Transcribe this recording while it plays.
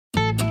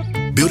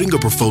Building a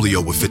portfolio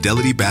with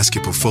Fidelity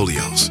Basket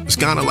Portfolios is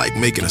kind of like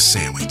making a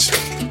sandwich.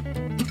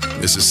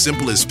 It's as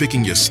simple as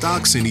picking your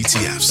stocks and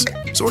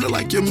ETFs, sort of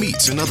like your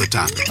meats and other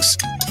toppings,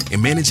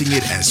 and managing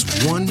it as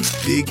one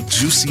big,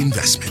 juicy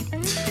investment.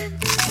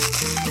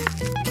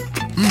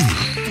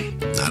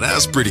 Now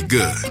that's pretty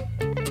good.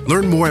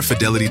 Learn more at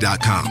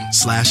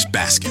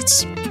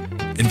fidelity.com/baskets.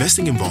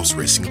 Investing involves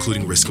risk,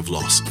 including risk of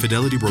loss.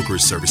 Fidelity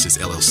Brokerage Services,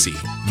 LLC.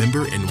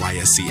 Member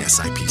NYSE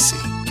SIPC.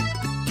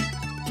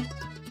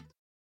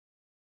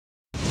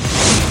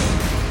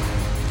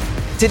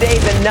 Today,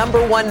 the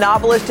 #1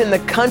 novelist in the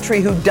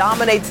country who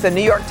dominates the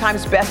New York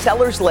Times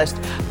bestsellers list,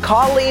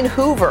 Collen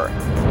Hoover.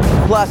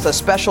 Plus, a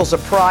special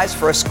surprise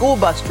for a school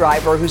bus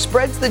driver who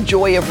spreads the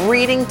joy of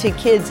reading to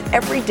kids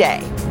every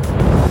day.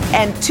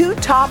 And 2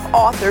 top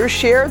authors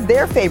share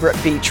their favorite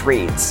beach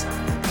reads.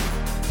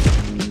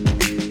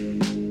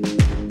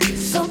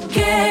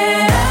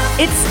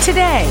 It's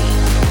Today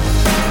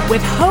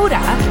with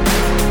Hoda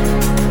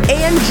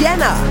and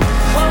Jenna.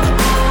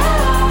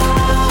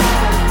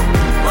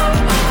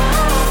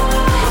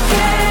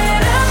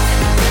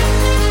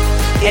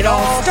 It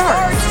all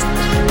starts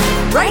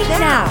right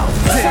now.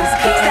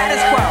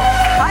 Status quo.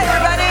 Hi,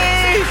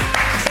 everybody.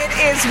 It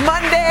is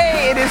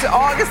Monday. It is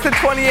August the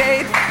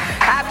 28th.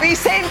 Happy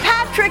St.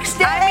 Patrick's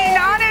Day. I mean,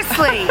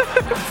 honestly,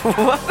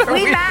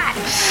 we match.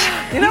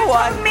 You know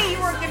what? You told me you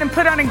were going to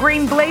put on a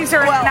green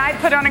blazer and I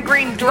put on a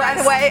green dress.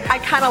 By the way, I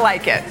kind of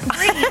like it.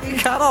 I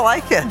kind of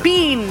like it.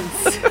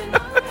 Beans.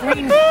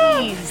 Green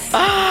beans.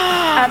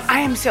 I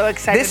am so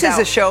excited. This is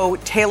a show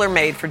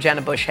tailor-made for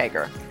Jenna Bush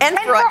Hager. And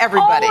for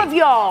everybody. All of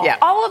y'all. Yeah.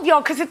 All of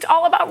y'all, because it's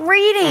all about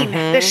reading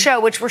this show,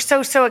 which we're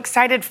so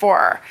excited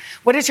for.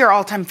 What is your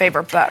all-time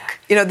favorite book?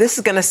 You know, this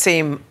is going to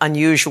seem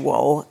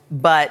unusual,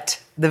 but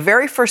the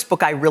very first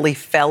book I really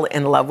fell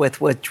in love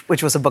with,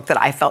 which was a book that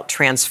I felt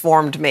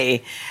transformed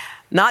me,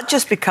 not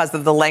just because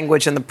of the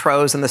language and the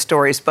prose and the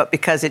stories, but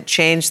because it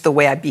changed the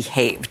way I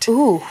behaved.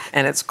 Ooh.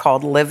 And it's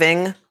called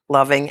Living,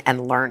 Loving,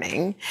 and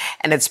Learning.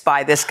 And it's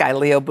by this guy,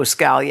 Leo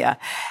Buscaglia.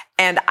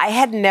 And I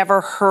had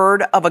never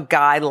heard of a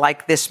guy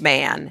like this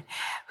man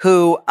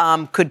who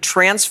could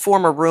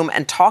transform a room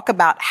and talk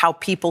about how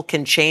people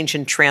can change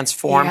and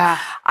transform. Yeah.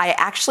 I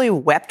actually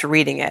wept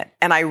reading it.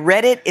 And I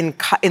read it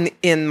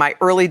in my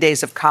early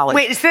days of college.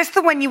 Wait, is this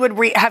the one you would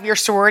have your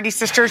sorority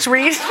sisters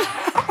read?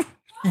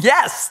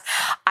 Yes.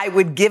 I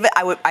would give it,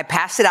 I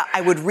pass it out.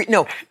 I would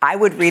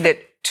read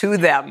it to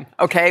them,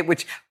 okay?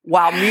 Which,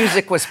 while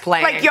music was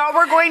playing. Like y'all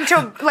were going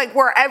to, like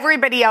where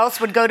everybody else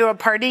would go to a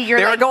party,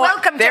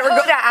 welcome to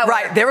Hoda Hour.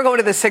 Right, they were going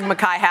to the Sigma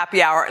Chi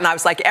happy hour, and I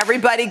was like,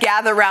 everybody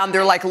gather around.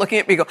 They're like looking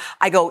at me,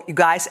 I go, you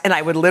guys, and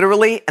I would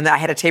literally, and I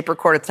had a tape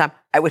recorder at the time,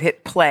 I would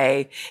hit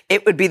play.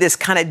 It would be this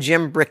kind of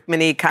Jim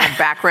Brickman-y kind of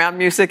background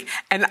music,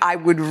 and I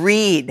would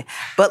read.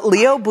 But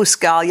Leo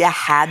Buscaglia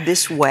had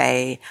this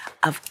way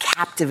of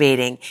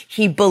captivating.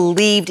 He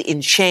believed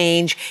in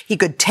change. He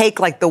could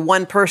take like the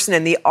one person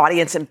in the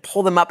audience and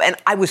pull them up. And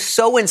I was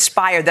so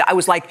inspired that I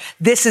was like,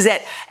 this is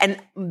it. And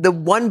the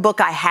one book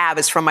I have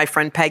is from my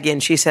friend Peggy,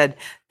 and she said,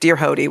 "Dear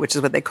Hody," which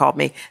is what they called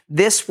me,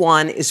 "this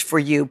one is for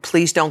you.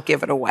 Please don't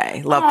give it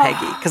away." Love,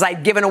 Peggy. Because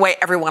I'd given away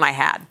every one I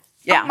had.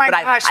 Yeah, oh my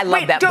gosh. I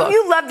love that book. Don't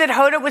you love that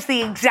Hoda was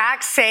the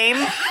exact same?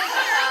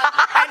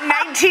 At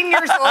 19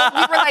 years old,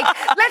 you were like,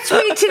 let's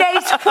read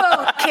today's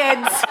quote,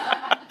 kids.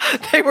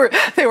 They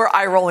were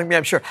eye rolling me,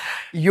 I'm sure.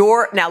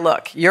 You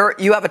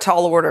have a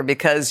tall order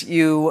because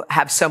you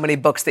have so many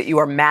books that you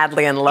are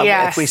madly in love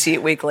with. We see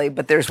it weekly,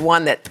 but there's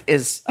one that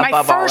is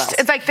above all else.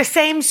 It's like the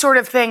same sort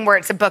of thing where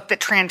it's a book that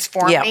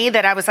transformed me,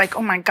 that I was like,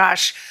 oh my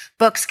gosh,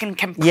 books can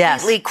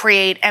completely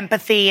create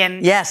empathy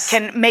and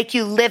can make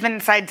you live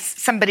inside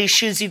somebody's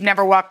shoes you've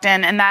never walked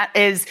in. And that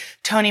is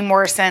Toni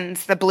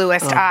Morrison's The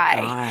Bluest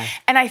Eye. God.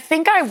 And I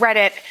think I read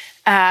it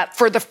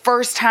for the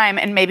first time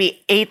in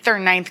maybe 8th or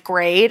 9th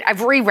grade.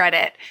 I've reread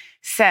it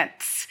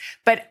since.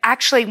 But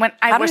actually,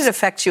 how did it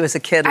affect you as a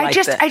kid? I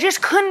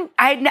just couldn't.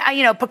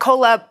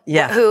 Piccola,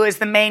 who is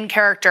the main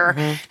character,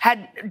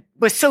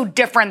 was so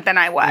different than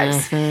I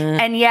was,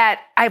 and yet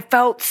I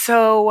felt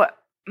so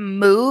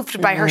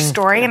moved by her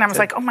story, and I was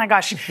like, oh my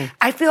gosh,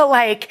 I feel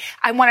like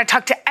I want to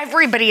talk to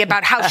everybody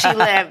about how she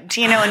lived,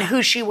 and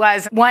who she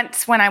was.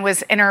 Once when I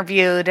was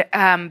interviewed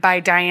by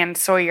Diane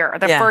Sawyer,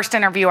 the first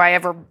interview I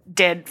ever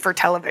did for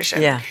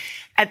television,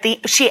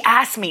 she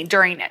asked me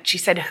during it, she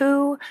said,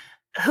 who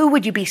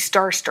would you be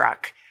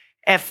starstruck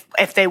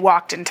if they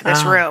walked into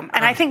this room?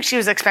 And I think she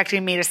was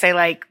expecting me to say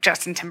like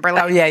Justin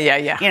Timberlake. Oh,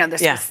 yeah.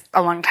 This was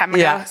a long time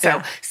ago.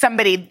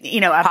 Somebody,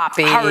 a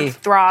poppy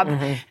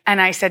heartthrob.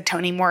 And I said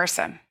Toni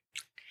Morrison.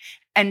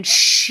 And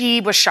she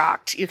was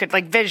shocked. You could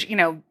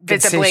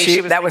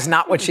visibly. That was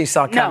not what she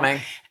saw coming.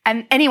 No.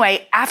 And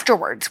anyway,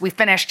 afterwards, we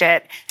finished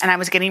it and I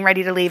was getting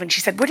ready to leave. And she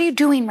said, what are you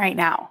doing right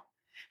now?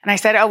 And I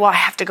said, oh, well, I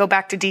have to go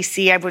back to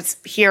D.C. I was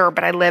here,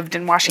 but I lived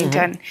in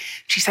Washington.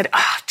 She said,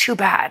 oh, too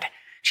bad.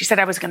 She said,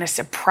 I was going to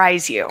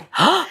surprise you.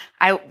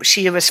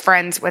 She was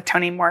friends with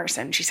Toni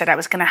Morrison. She said, I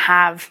was going to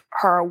have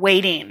her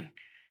waiting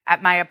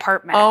at my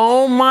apartment.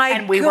 Oh my God.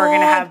 And we were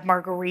going to have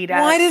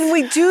margaritas. Why didn't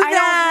we do that? I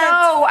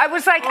don't know. I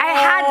was like, I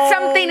had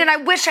something and I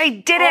wish I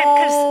didn't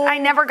because I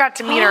never got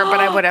to meet her, but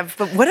I would have.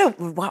 But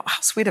wow,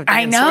 how sweet of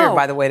Diane Sawyer,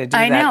 by the way, to do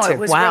that too. I know. It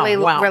was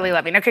really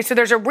loving. Okay, so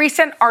there's a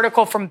recent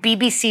article from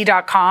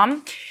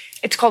BBC.com.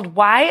 It's called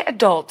Why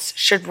Adults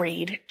Should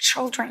Read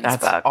Children's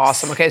Books. That's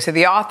awesome. Okay, so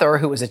the author,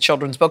 who was a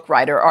children's book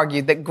writer,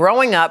 argued that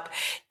growing up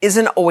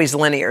isn't always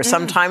linear.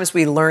 Sometimes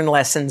we learn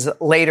lessons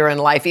later in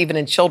life, even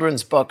in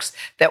children's books,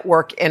 that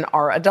work in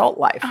our adult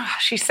life.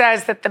 She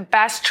says that the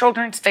best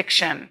children's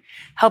fiction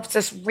helps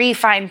us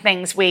refine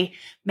things we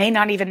may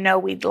not even know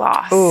we'd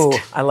lost. Ooh,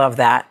 I love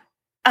that.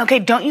 Okay,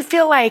 don't you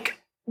feel like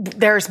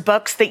there's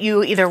books that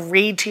you either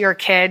read to your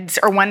kids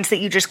or ones that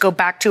you just go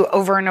back to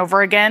over and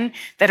over again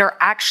that are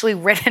actually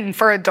written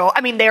for adults?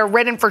 I mean, they are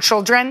written for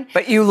children.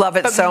 But you love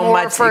it so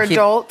more much. for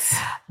adults.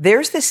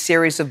 There's this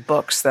series of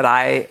books that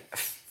I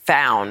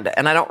found,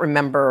 and I don't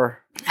remember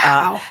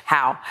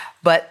how,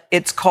 but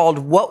it's called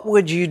What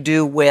Would You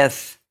Do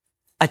With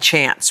a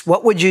Chance?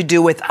 What would you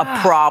do with a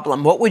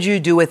problem? What would you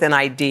do with an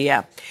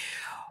idea?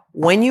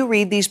 When you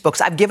read these books,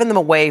 I've given them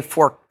away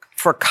for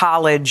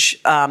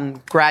college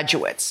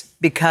graduates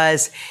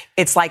because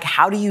it's like,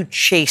 how do you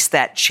chase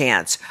that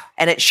chance?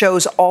 And it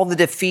shows all the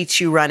defeats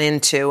you run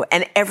into.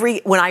 And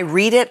when I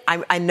read it,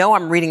 I know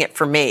I'm reading it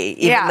for me,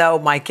 even though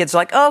my kids are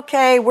like,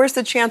 okay, where's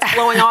the chance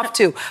blowing off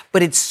to?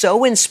 But it's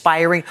so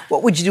inspiring.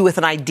 What would you do with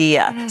an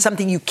idea?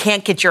 Something you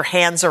can't get your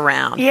hands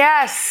around.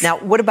 Yes. Now,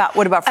 what about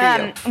for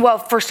you? Well,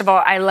 first of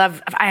all, I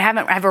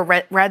haven't ever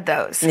read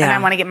those, and I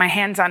want to get my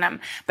hands on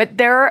them. But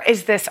there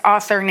is this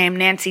author named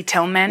Nancy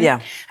Tillman. Yeah.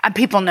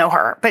 People know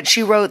her, but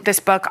she wrote this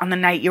book On the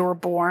Night You Were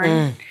Born.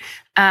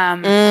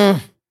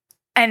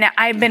 And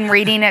I've been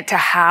reading it to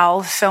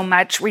Hal so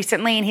much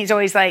recently, and he's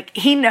always like,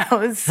 he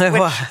knows,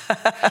 which,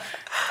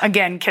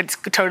 again, kids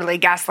totally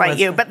gaslight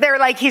you, but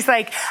he's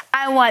like,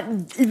 I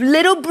want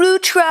little blue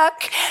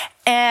truck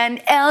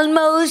and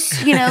Elmo's,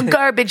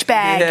 garbage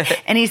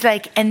bag. And he's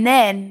like, and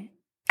then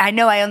I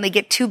know I only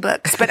get 2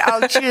 books, but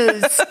I'll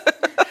choose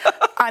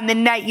On the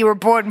Night You Were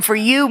Born for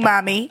you,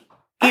 Mommy.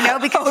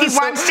 Because he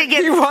wants to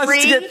get 3. He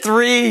wants to get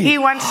 3. He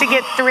wants to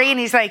get 3, and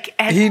he's like...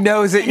 he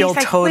knows that you'll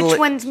totally... Which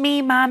one's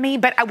me, Mommy?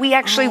 But we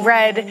actually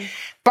read...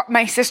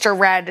 My sister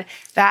read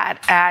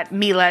that at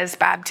Mila's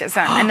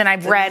baptism, and then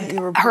I've read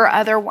her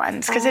other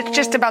ones, because it's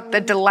just about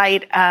the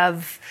delight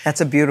of...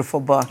 That's a beautiful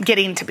book.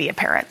 Getting to be a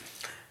parent.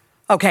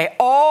 Okay,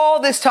 all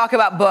this talk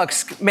about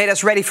books made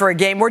us ready for a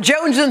game. We're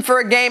jonesing for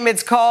a game.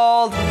 It's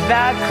called The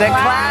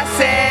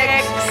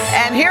Classics.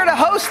 And here to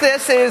host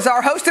this is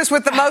our hostess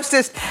with the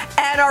mostest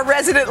and our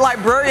resident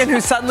librarian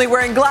who's suddenly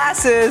wearing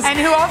glasses. And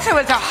who also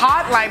is a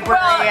hot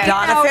librarian.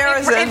 Donna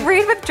Farrison. If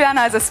Read with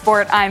Jenna is a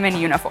sport, I'm in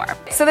uniform.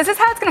 So this is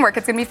how it's going to work.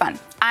 It's going to be fun.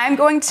 I'm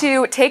going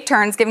to take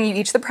turns giving you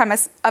each the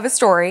premise of a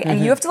story, and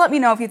you have to let me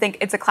know if you think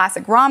it's a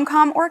classic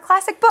rom-com or a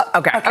classic book.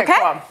 Okay. Cool.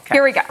 Okay.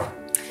 Here we go.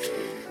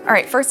 All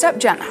right, first up,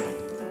 Jenna.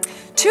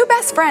 2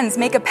 best friends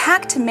make a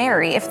pact to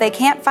marry if they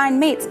can't find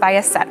mates by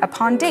a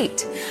set-upon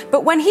date.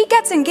 But when he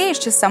gets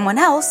engaged to someone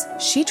else,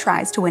 she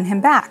tries to win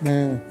him back.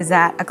 Is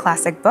that a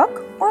classic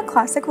book or a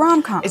classic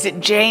rom-com? Is it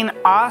Jane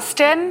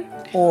Austen?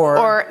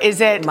 Or is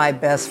it... My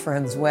Best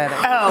Friend's Wedding?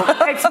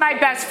 Oh, it's My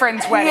Best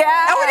Friend's Wedding.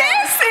 Yeah. Oh, it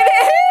is?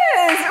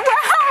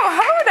 Wow,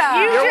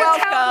 Hoda. You're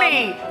just tell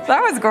me.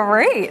 That was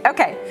great.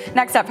 Okay,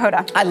 next up,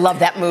 Hoda. I love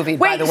that movie,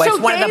 by the way. So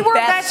it's one they of the were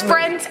best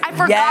friends? I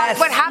forgot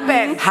what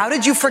happened. How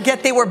did you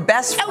forget they were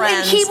best friends?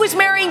 Oh, and he was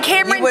marrying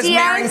Cameron Diaz? He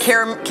was marrying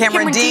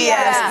Cameron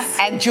Diaz.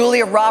 And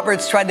Julia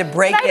Roberts tried to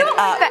break it up. I don't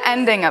like the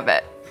ending of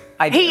it.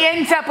 He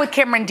ends up with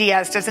Cameron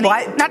Diaz, doesn't he?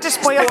 What? Not to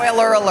spoil.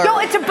 Spoiler alert. No,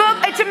 it's a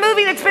book. It's a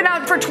movie that's been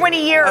out for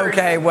 20 years.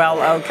 Okay,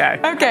 okay.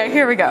 Okay,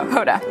 here we go.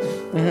 Hoda.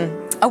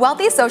 A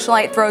wealthy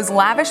socialite throws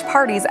lavish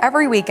parties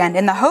every weekend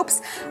in the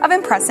hopes of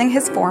impressing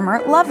his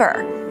former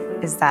lover.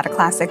 Is that a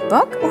classic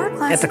book or a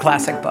classic? It's a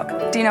classic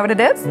book. Do you know what it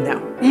is?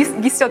 No.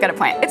 You still get a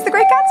point. It's The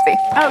Great Gatsby.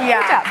 Oh,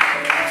 yeah. Good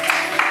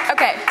job.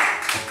 Okay.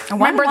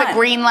 Remember the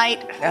green light?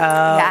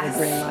 Yes. The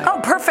green light. Oh,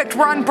 perfect.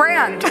 We're on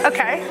brand.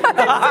 Okay.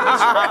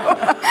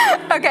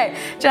 Okay,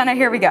 Jenna,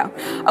 here we go.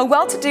 A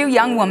well-to-do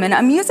young woman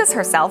amuses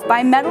herself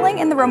by meddling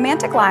in the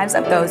romantic lives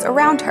of those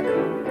around her.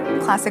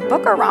 Classic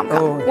book or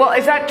rom-com? Well,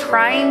 is that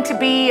trying to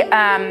be,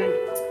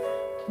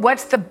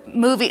 what's the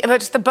movie,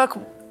 it's the book,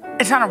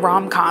 it's not a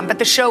rom-com, but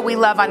the show we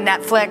love on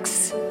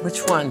Netflix.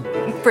 Which one?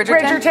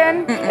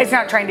 Bridgerton? It's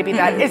not trying to be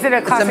that. Is it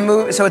a classic? It's a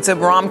movie, so it's a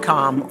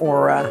rom-com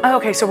or a... Oh,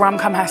 okay, so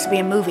rom-com has to be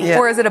a movie. Yeah.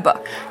 Or is it a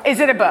book? Is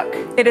it a book?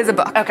 It is a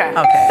book. Okay.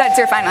 That's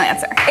your final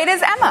answer. It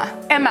is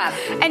Emma. Emma.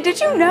 And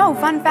did you know,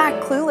 fun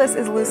fact, Clueless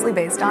is loosely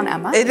based on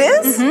Emma? It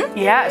is?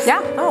 Yes.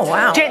 Yeah. Oh,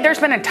 wow. There's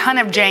been a ton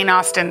of Jane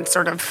Austen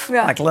sort of...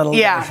 Like little...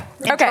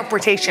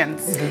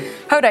 interpretations.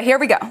 Hoda, here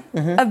we go.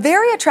 A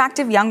very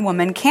attractive young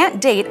woman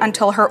can't date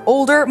until her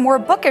older, more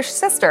bookish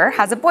sister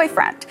has a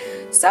boyfriend.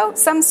 So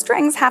some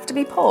strings have to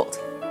be pulled.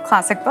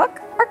 Classic book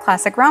or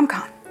classic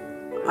rom-com?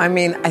 I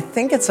mean, I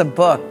think it's a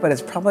book, but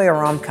it's probably a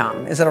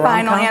rom-com. Is it a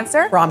rom-com? Final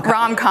answer? Rom-com.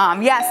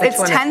 Rom-com, yes.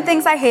 It's 10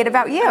 Things I Hate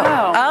About You.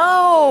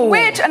 Oh.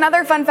 Which,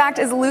 another fun fact,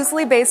 is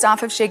loosely based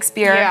off of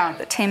Shakespeare,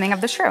 The Taming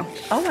of the Shrew.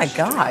 Oh my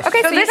gosh.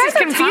 Okay, So so this you is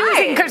guys are confusing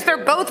tied. because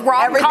they're both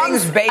rom-coms.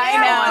 Everything's based on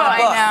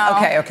the book. I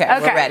know. Okay,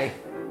 we're ready.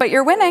 But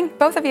you're winning,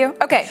 both of you.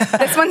 Okay,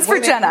 this one's for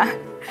Jenna.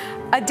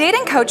 A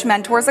dating coach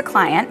mentors a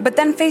client, but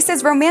then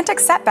faces romantic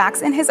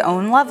setbacks in his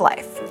own love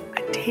life.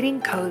 A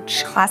dating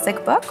coach.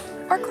 Classic book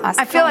or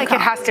classic I feel like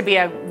rom-com? it has to be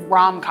a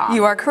rom-com.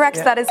 You are correct.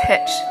 That is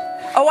Hitch.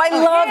 Oh, I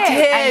loved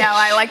Hitch. I know.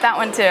 I like that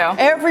one too.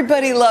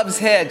 Everybody loves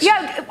Hitch.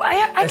 Yeah,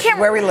 I That's can't.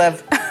 where we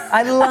live.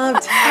 I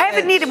loved Hitch. I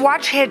haven't need to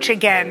watch Hitch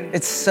again.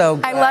 It's so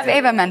good. I love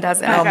Ava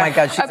Mendes. Oh my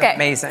God, she's okay,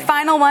 amazing.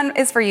 Final one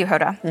is for you,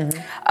 Hoda.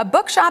 A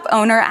bookshop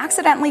owner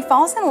accidentally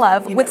falls in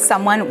love with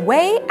someone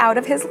way out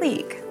of his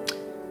league.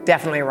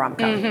 Definitely a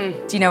rom-com.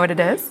 Do you know what it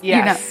is?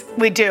 Yes,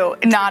 we do.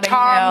 It's Notting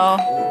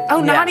Hill.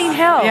 Oh, Notting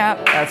Hill.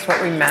 Yeah. That's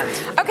what we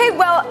meant. Okay,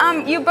 well,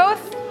 you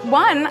both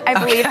won, I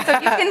believe, so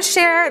you can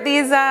share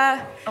these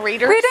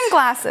Readers? reading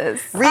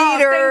glasses. Readers.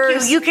 Oh,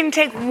 thank you. You can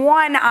take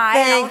one eye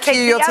and I'll Thank take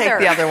you. the You'll other. take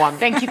the other one.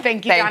 Thank you,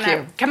 Thank Donna.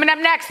 you. Coming up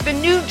next, the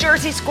New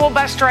Jersey school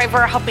bus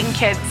driver helping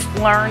kids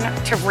learn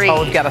to read.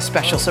 Oh, we've got a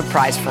special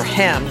surprise for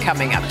him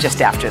coming up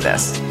just after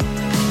this.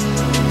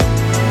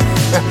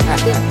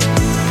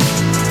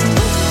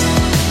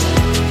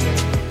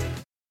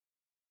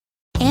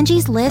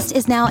 Angie's List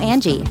is now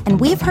Angie, and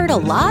we've heard a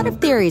lot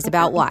of theories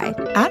about why.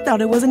 I thought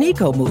it was an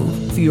eco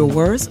move. Fewer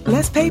words,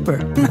 less paper.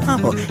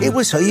 No, it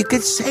was so you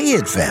could say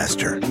it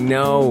faster.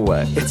 No,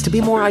 it's to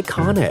be more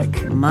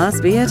iconic.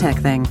 Must be a tech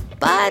thing.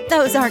 But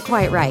those aren't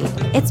quite right.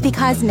 It's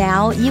because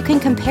now you can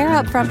compare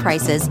upfront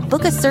prices,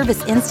 book a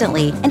service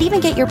instantly, and even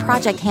get your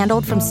project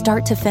handled from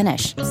start to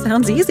finish.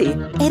 Sounds easy.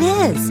 It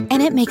is,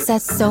 and it makes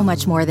us so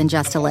much more than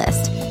just a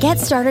list. Get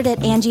started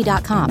at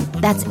Angie.com.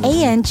 That's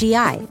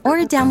ANGI, or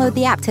download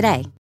the app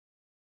today.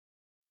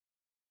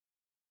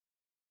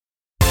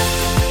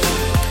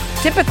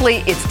 Typically,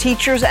 it's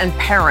teachers and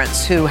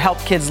parents who help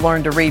kids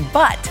learn to read,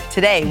 but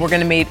today we're going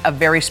to meet a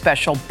very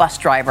special bus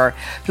driver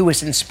who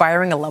is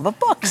inspiring a love of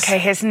books. Okay,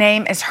 his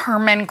name is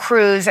Herman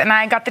Cruse, and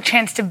I got the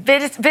chance to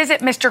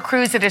visit Mr.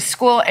 Cruse at his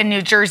school in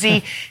New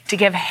Jersey to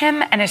give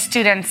him and his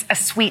students a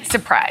sweet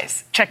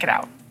surprise. Check it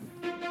out.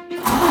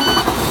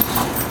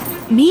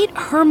 Meet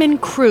Herman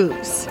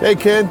Cruse. Hey,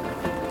 kid.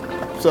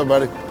 What's up,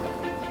 buddy?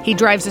 He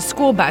drives a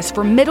school bus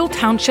for Middle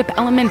Township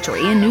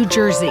Elementary in New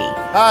Jersey.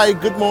 Hi,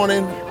 good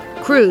morning.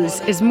 Cruse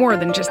is more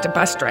than just a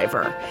bus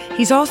driver.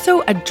 He's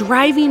also a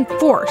driving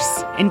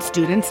force in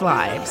students'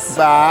 lives.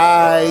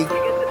 Bye.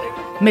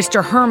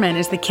 Mr. Herman,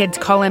 as the kids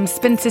call him,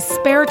 spends his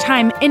spare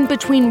time in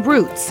between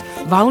routes,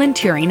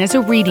 volunteering as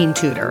a reading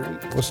tutor.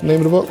 What's the name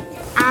of the book?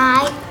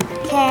 I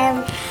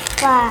can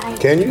fly.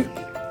 Can you?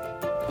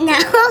 No.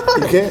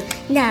 You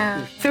can't?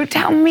 No. So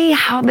tell me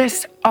how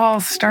this all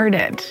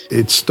started.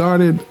 It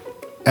started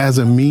as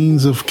a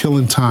means of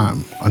killing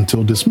time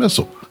until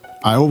dismissal.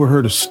 I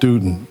overheard a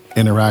student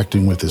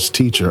interacting with his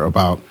teacher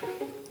about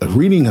a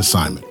reading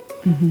assignment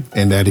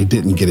and that he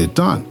didn't get it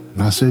done.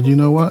 And I said, you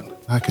know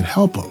what? I can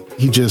help him.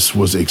 He just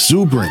was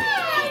exuberant.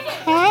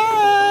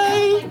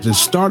 It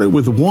started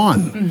with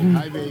one,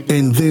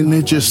 and then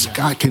it just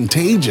got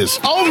contagious.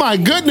 Oh my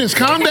goodness,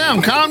 calm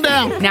down, calm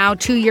down. Now,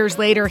 2 years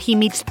later, he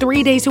meets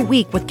 3 days a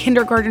week with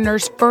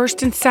kindergarteners,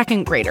 first and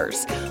second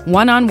graders,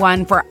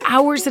 one-on-one for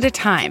hours at a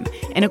time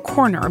in a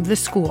corner of the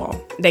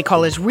school. They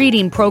call his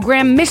reading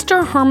program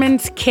Mr.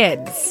 Herman's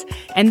Kids,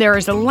 and there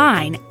is a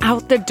line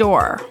out the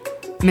door.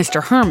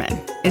 Mr. Herman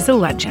is a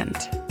legend.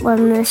 When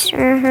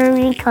Mr.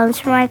 Herman comes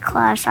to my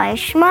class, I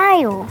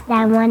smile.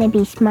 I want to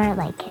be smart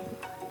like him.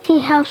 He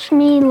helps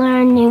me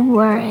learn new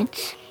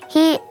words.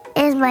 He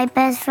is my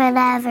best friend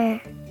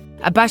ever.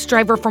 A bus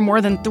driver for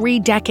more than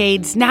 3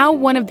 decades, now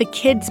one of the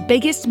kids'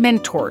 biggest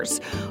mentors,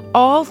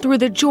 all through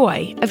the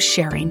joy of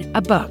sharing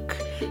a book.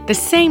 The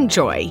same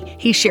joy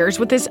he shares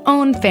with his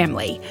own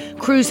family.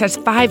 Cruse has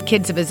 5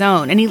 kids of his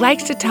own, and he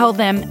likes to tell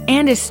them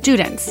and his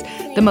students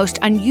the most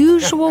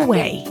unusual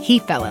way he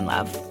fell in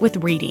love with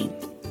reading.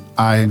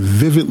 I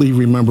vividly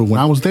remember when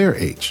I was their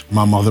age,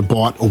 my mother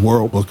bought a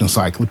World Book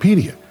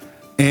Encyclopedia.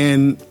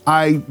 And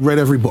I read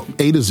every book,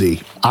 A to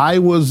Z. I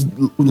was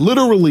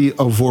literally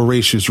a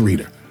voracious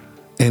reader.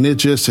 And it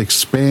just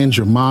expands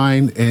your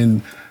mind.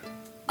 And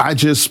I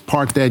just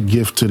part that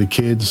gift to the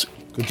kids.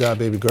 Good job,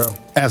 baby girl.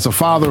 As a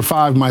father of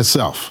 5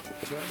 myself,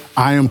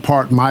 I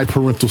impart my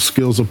parental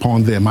skills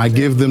upon them. I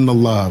give them the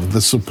love,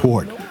 the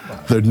support,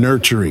 the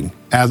nurturing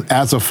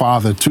as a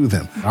father to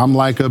them. I'm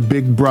like a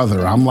big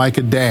brother. I'm like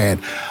a dad.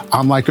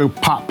 I'm like a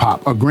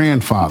pop, a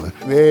grandfather.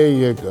 There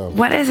you go.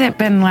 What has it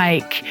been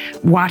like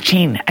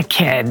watching a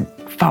kid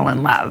fall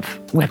in love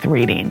with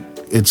reading?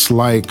 It's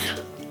like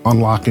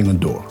unlocking a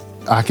door.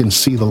 I can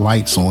see the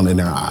lights on in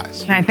their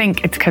eyes. And I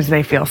think it's because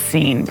they feel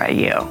seen by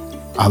you.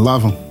 I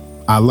love them.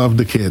 I love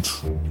the kids.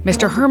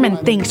 Mr. Herman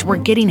thinks we're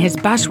getting his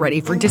bus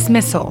ready for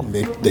dismissal.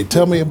 They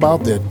tell me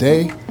about their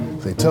day,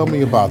 They tell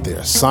me about their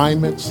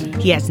assignments.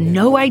 He has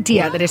no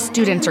idea that his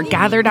students are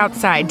gathered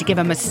outside to give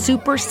him a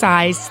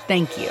supersized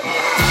thank you.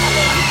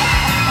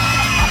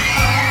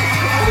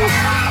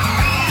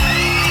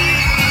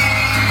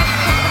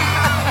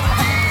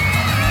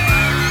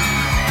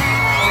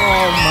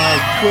 Oh my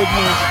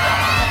goodness.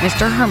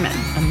 Mr. Herman,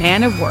 a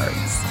man of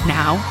words,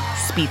 now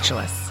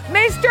speechless.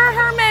 Mr.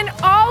 Herman,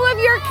 all of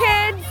your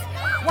kids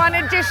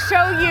wanted to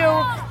show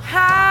you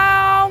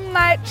how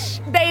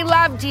much they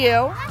loved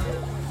you.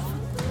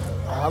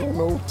 I don't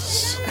know what to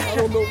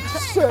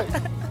say.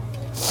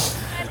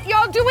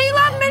 Y'all, do we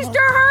love Mr.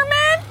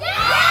 Herman?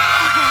 Yeah!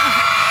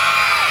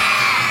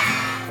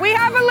 We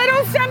have a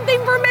little something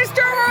for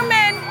Mr.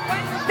 Herman.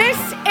 This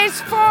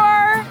is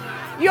for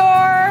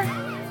your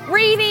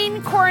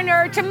reading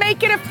corner to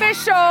make it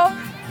official.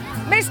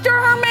 Mr.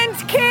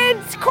 Herman's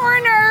Kids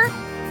Corner.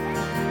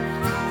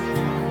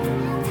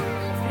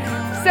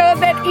 So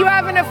that you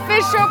have an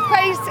official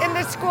place in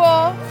the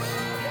school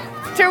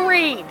to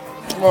read.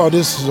 Oh,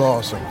 this is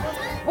awesome.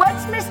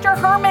 What's Mr.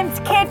 Herman's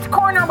Kids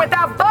Corner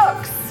without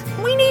books?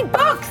 We need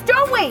books,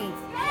 don't we?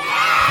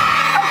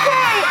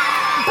 Okay,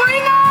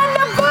 bring on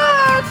the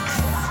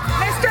books!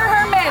 Mr.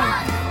 Herman,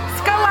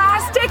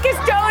 Scholastic has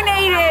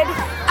donated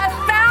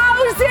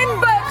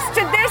 1,000 books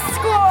to this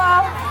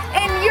school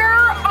in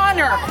your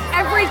honor.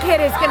 Every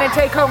kid is going to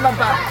take home a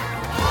book.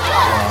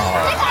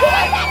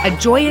 A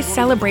joyous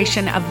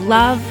celebration of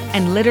love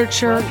and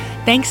literature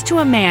thanks to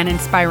a man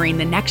inspiring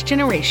the next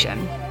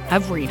generation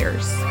of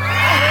readers.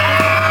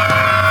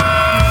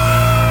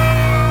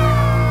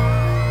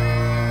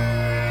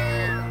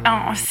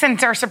 Oh,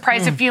 since our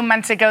surprise a few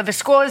months ago, the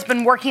school has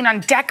been working on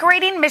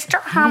decorating Mr.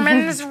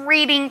 Herman's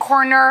reading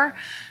corner.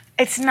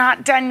 It's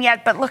not done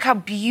yet, but look how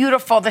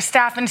beautiful. The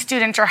staff and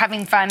students are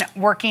having fun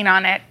working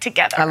on it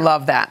together. I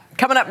love that.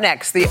 Coming up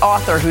next, the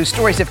author whose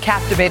stories have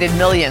captivated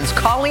millions,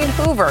 Collen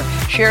Hoover,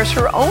 shares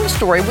her own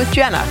story with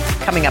Jenna.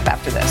 Coming up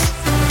after this.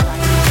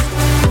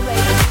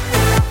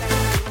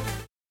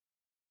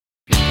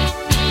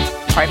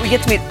 All right, we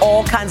get to meet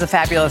all kinds of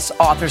fabulous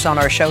authors on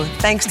our show,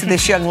 thanks to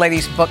this young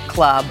ladies' book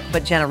club.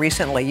 But Jenna,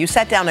 recently, you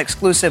sat down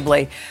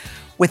exclusively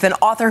with an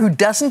author who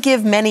doesn't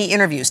give many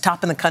interviews,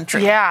 top in the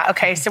country. Yeah,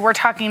 okay, so we're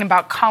talking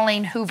about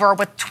Collen Hoover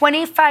with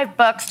 25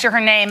 books to her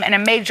name and a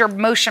major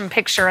motion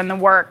picture in the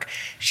work.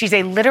 She's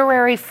a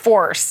literary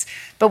force.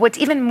 But what's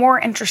even more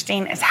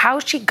interesting is how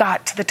she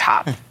got to the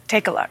top.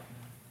 Take a look.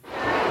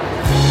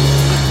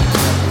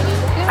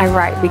 I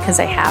write because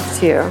I have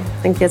to. I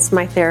think it's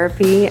my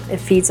therapy. It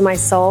feeds my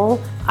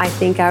soul. I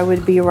think I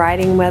would be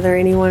writing whether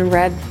anyone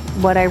read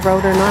what I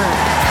wrote or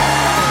not.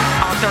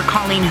 Author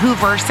Collen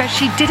Hoover says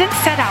she didn't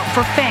set out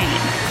for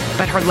fame,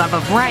 but her love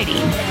of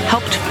writing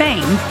helped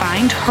fame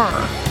find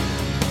her.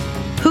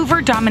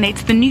 Hoover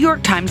dominates the New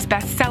York Times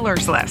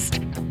bestsellers list,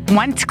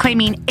 once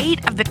claiming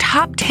 8 of the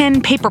top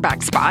 10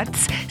 paperback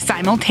spots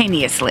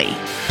simultaneously.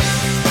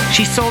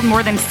 She sold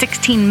more than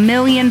 16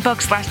 million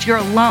books last year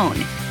alone,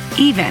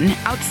 even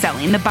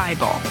outselling the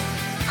Bible.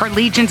 Her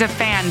legions of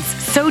fans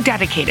so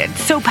dedicated,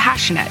 so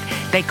passionate,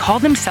 they call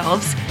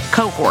themselves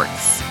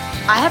cohorts.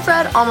 I have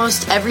read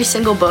almost every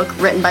single book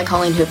written by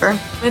Collen Hoover.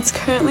 It's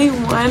currently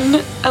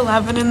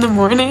 1:11 in the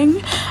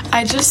morning.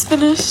 I just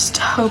finished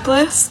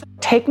Hopeless.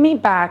 Take me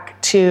back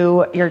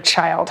to your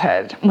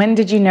childhood. When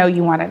did you know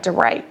you wanted to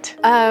write?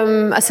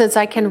 Since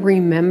I can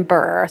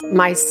remember.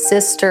 My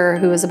sister,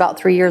 who is about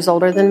 3 years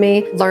older than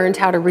me, learned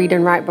how to read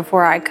and write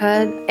before I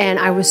could. And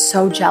I was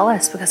so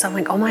jealous because I'm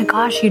like, oh my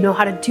gosh, you know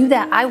how to do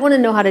that. I want to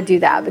know how to do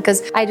that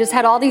because I just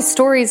had all these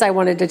stories I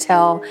wanted to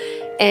tell.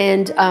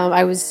 And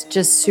I was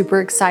just super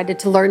excited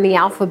to learn the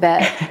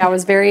alphabet. I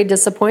was very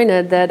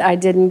disappointed that I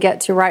didn't get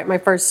to write my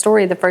first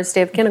story the first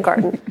day of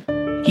kindergarten.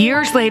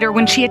 Years later,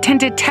 when she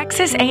attended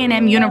Texas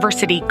A&M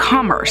University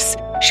Commerce,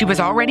 she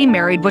was already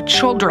married with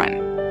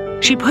children.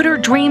 She put her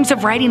dreams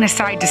of writing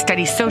aside to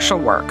study social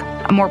work,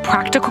 a more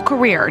practical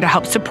career to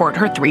help support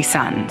her 3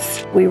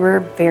 sons. We were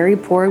very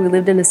poor. We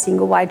lived in a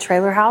single-wide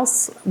trailer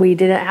house. We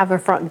didn't have a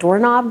front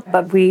doorknob,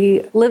 but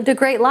we lived a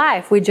great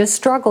life. We just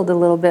struggled a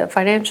little bit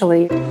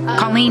financially.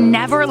 Collen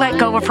never let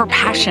go of her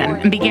passion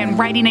and began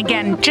writing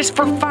again just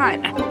for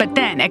fun. But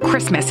then at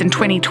Christmas in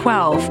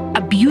 2012,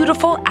 a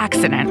beautiful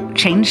accident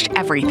changed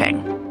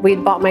everything.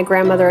 We'd bought my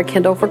grandmother a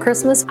Kindle for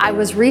Christmas. I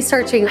was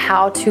researching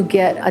how to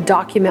get a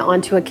document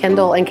onto a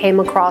Kindle and came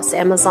across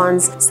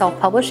Amazon's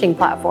self-publishing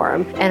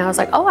platform. And I was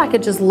like, oh, I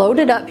could just load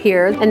it up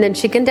here and then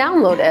she can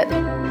download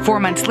it. 4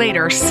 months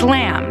later,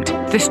 Slammed,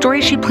 the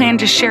story she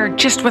planned to share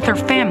just with her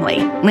family,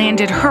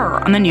 landed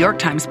her on the New York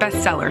Times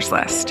bestsellers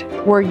list.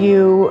 Were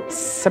you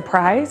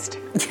surprised?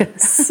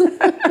 Yes.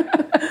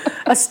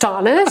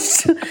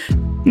 Astonished.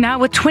 Now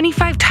with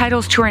 25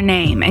 titles to her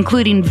name,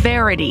 including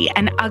Verity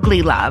and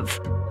Ugly Love,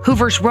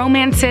 Hoover's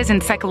romances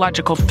and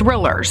psychological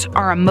thrillers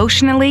are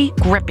emotionally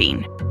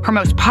gripping. Her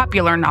most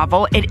popular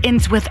novel, It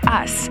Ends With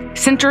Us,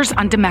 centers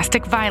on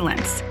domestic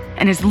violence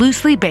and is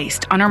loosely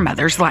based on her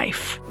mother's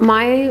life.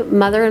 My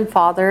mother and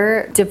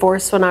father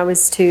divorced when I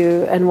was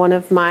 2, and one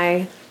of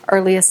my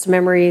earliest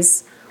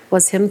memories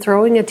was him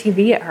throwing a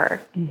TV at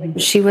her. Mm-hmm.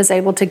 She was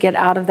able to get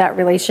out of that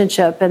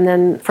relationship. And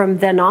then from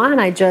then on,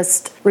 I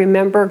just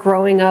remember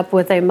growing up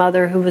with a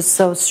mother who was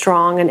so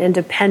strong and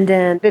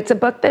independent. It's a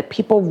book that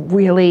people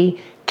really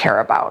care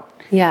about.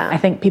 Yeah. I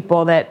think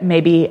people that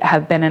maybe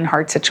have been in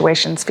hard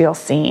situations feel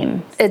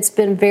seen. It's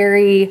been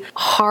very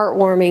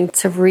heartwarming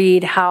to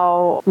read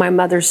how my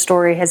mother's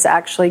story has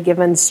actually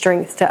given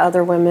strength to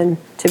other women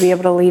to be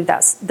able to leave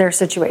their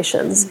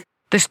situations.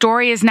 The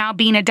story is now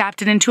being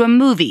adapted into a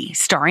movie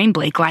starring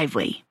Blake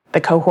Lively.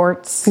 The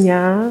cohorts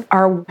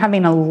are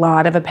having a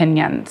lot of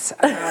opinions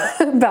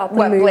about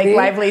what movie. Blake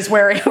Lively's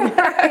wearing.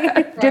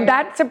 Did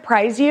that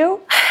surprise you?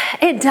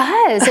 It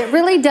does. It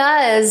really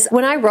does.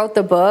 When I wrote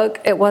the book,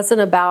 it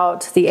wasn't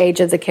about the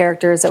age of the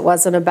characters. It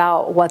wasn't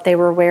about what they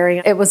were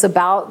wearing. It was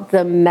about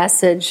the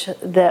message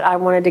that I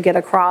wanted to get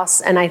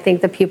across. And I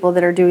think the people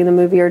that are doing the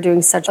movie are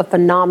doing such a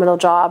phenomenal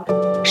job.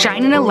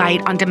 Shining a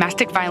light on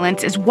domestic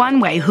violence is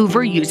one way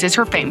Hoover uses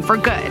her fame for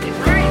good.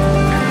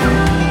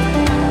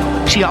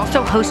 She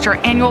also hosts her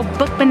annual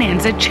Book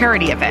Bonanza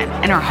charity event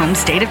in her home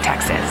state of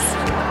Texas.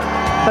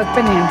 Book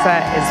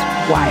Bonanza is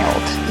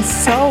wild.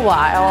 It's so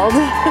wild.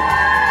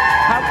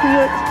 How can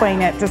you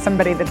explain it to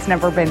somebody that's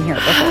never been here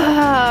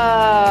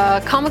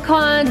before?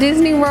 Comic-Con,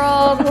 Disney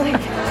World.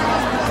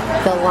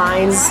 The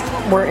lines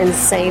were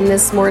insane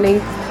this morning.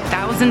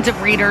 Thousands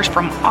of readers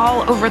from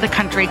all over the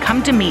country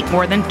come to meet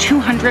more than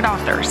 200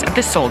 authors at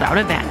the sold-out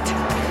event.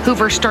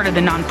 Hoover started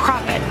the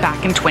nonprofit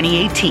back in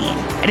 2018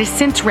 and has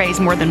since raised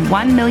more than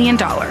 $1 million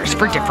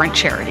for different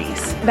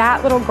charities.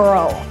 That little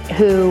girl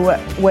who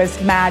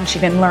was mad she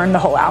didn't learn the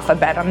whole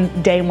alphabet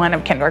on day one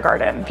of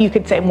kindergarten, if you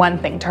could say one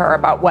thing to her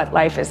about what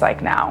life is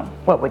like now,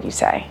 what would you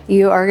say?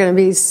 You are going to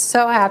be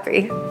so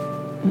happy.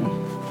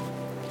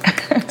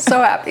 So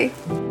happy.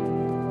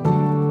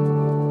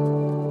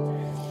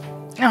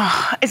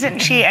 Oh, isn't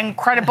she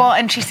incredible?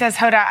 And she says,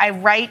 Hoda, I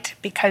write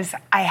because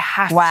I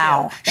have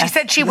to. She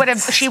said she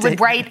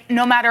would write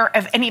no matter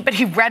if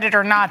anybody read it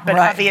or not, but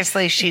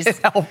obviously she's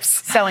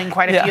selling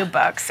quite a few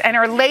books. And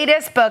her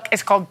latest book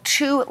is called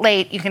Too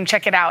Late. You can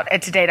check it out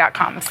at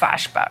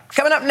today.com/books.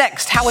 Coming up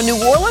next, how a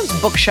New Orleans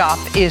bookshop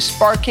is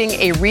sparking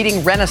a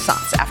reading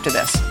renaissance after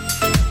this.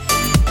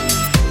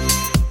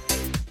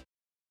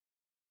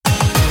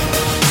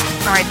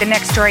 All right, the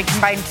next story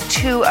combines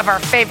two of our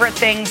favorite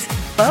things,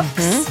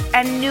 books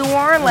and New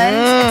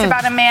Orleans. It's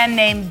about a man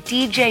named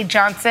DJ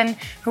Johnson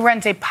who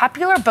runs a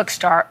popular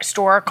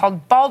bookstore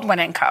called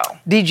Baldwin Co.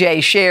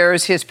 DJ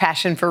shares his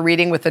passion for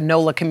reading with the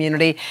NOLA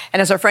community.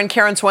 And as our friend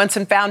Karen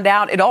Swenson found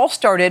out, it all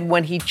started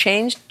when he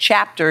changed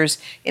chapters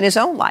in his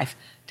own life.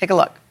 Take a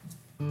look.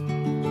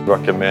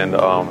 Recommend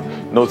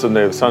Notes of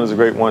the Sun is a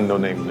great one. No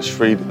Name in the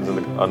Street is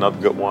another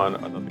good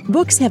one.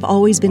 Books have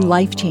always been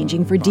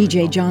life-changing for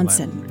DJ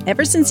Johnson,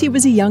 ever since he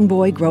was a young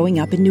boy growing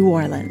up in New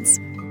Orleans.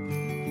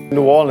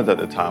 New Orleans at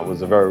the time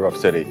was a very rough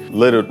city,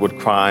 littered with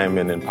crime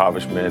and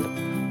impoverishment,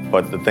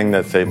 but the thing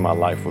that saved my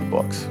life was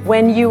books.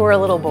 When you were a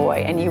little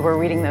boy and you were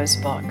reading those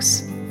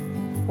books,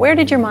 where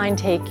did your mind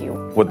take you?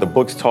 What the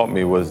books taught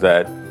me was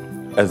that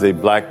as a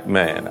black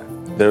man,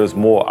 there is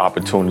more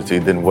opportunity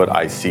than what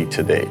I see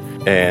today,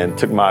 and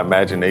took my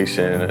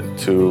imagination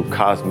to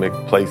cosmic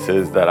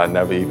places that I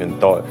never even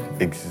thought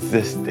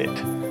existed.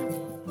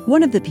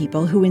 One of the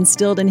people who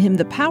instilled in him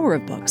the power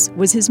of books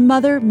was his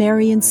mother,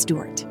 Marion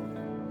Stewart.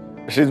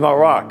 She's my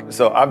rock.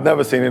 So I've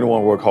never seen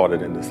anyone work harder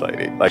than this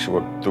lady. Like, she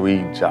worked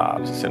 3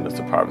 jobs to send us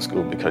to private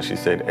school because she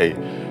said, hey,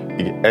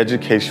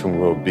 education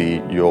will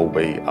be your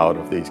way out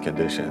of these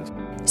conditions.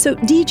 So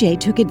DJ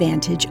took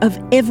advantage of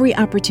every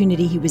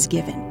opportunity he was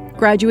given,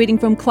 graduating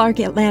from Clark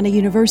Atlanta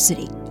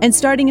University and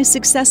starting a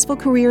successful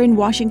career in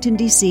Washington,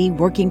 D.C.,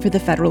 working for the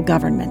federal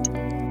government.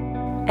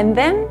 And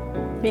then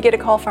you get a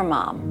call from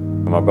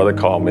Mom. My brother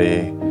called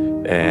me,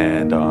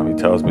 and he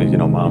tells me,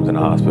 Mom's in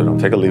the hospital.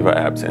 Take a leave of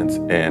absence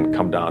and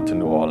come down to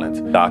New Orleans.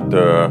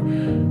 Doctor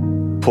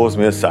pulls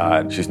me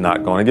aside. She's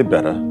not going to get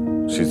better.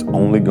 She's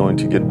only going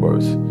to get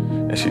worse,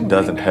 and she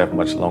doesn't have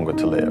much longer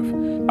to live.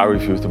 I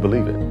refuse to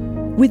believe it.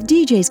 With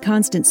DJ's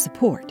constant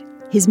support,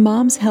 his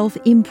mom's health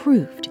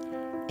improved,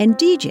 and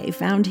DJ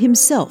found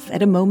himself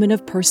at a moment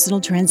of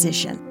personal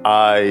transition.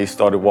 I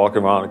started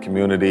walking around the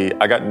community.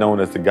 I got known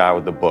as the guy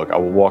with the book. I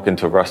would walk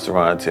into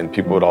restaurants, and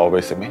people would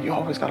always say, man, you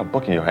always got a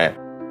book in your hand.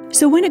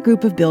 So when a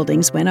group of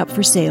buildings went up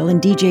for sale in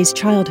DJ's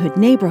childhood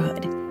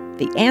neighborhood,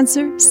 the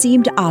answer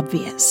seemed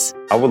obvious.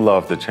 I would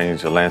love to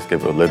change the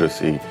landscape of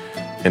literacy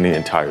in the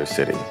entire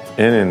city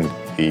and in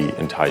the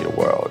entire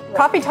world.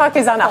 Coffee Talk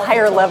is on a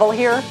higher level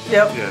here.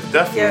 Yep. Yeah,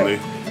 definitely.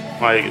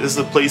 Like, this is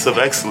a place of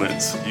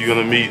excellence. You're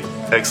gonna meet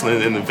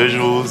excellent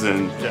individuals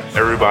and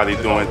everybody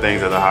doing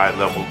things at a high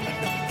level.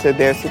 To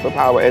their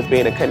superpower as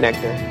being a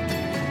connector,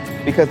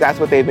 because that's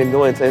what they've been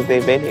doing since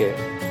they've been here.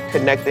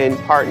 Connecting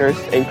partners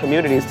and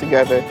communities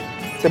together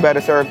to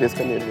better serve this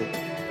community.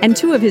 And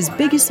 2 of his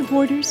biggest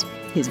supporters,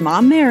 his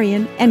mom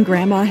Marion and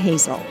Grandma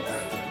Hazel.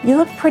 You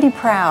look pretty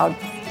proud.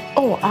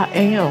 Oh, I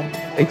am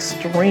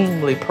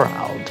extremely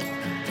proud.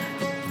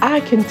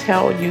 I can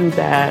tell you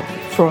that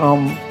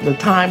from the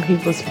time he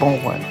was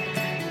born,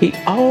 He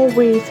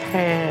always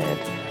had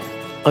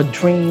a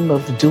dream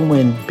of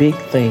doing big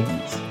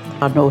things.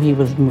 I know he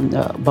was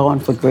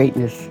born for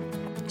greatness.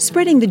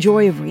 Spreading the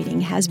joy of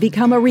reading has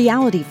become a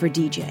reality for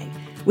DJ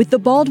with the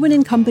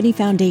Baldwin Company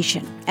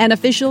Foundation, an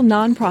official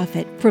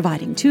nonprofit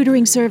providing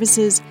tutoring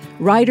services,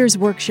 writers'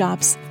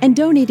 workshops, and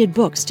donated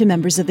books to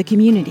members of the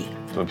community.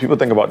 So when people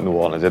think about New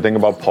Orleans, they think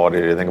about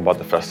party, they think about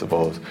the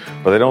festivals,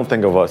 but they don't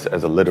think of us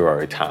as a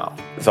literary town.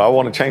 So I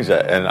want to change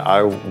that, and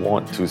I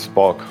want to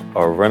spark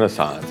a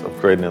renaissance of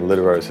creating a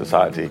literary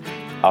society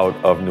out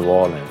of New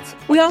Orleans.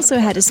 We also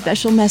had a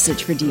special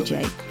message for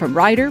DJ from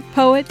writer,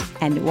 poet,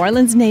 and New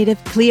Orleans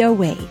native Cleo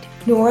Wade.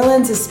 New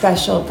Orleans is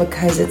special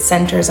because it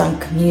centers on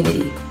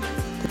community.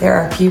 There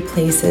are few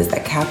places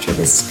that capture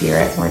this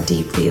spirit more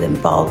deeply than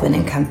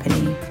Baldwin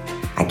Company.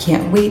 I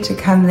can't wait to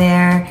come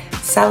there,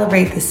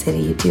 celebrate the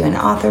city, do an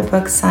author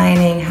book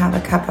signing, have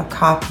a cup of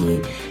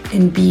coffee,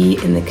 and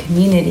be in the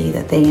community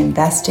that they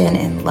invest in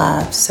and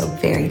love so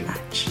very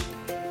much.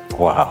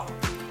 Wow.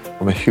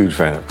 I'm a huge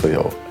fan of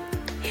Cleo.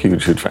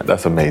 Huge fan.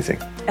 That's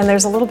amazing. And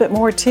there's a little bit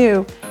more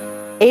too.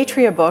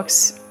 Atria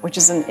Books, which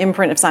is an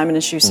imprint of Simon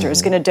 & Schuster,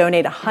 is going to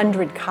donate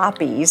 100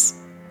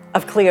 copies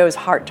of Cleo's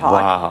Heart Talk.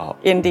 Wow.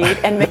 Indeed.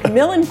 And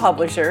Macmillan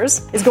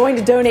Publishers is going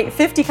to donate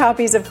 50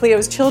 copies of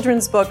Cleo's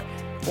children's book,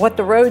 What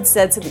the Road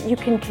Said, so that you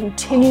can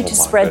continue to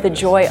spread the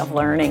joy of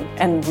learning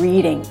and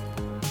reading.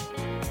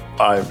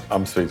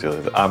 I'm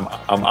speechless. I'm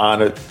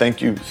honored.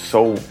 Thank you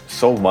so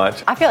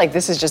much. I feel like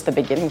this is just the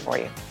beginning for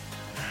you.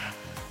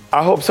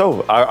 I hope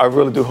so. I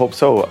really do hope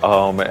so.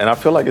 And I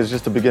feel like it's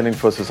just the beginning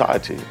for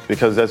society,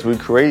 because as we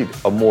create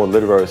a more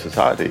literary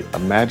society,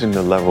 imagine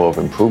the level of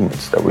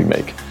improvements that we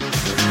make.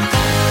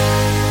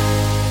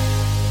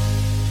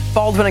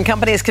 Baldwin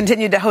Company has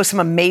continued to host some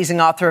amazing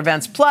author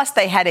events. Plus,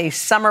 they had a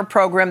summer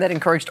program that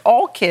encouraged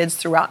all kids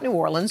throughout New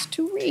Orleans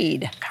to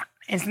read.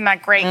 Isn't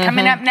that great?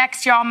 Coming up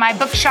next, y'all, my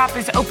bookshop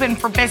is open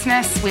for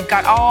business. We've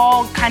got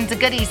all kinds of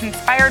goodies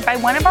inspired by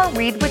one of our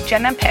Read with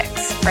Jenna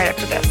picks right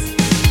after this.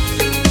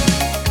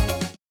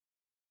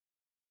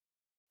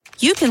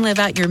 You can live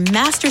out your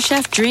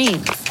MasterChef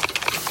dreams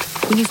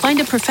when you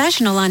find a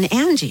professional on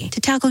Angie to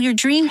tackle your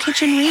dream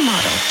kitchen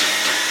remodel.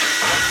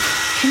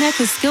 Connect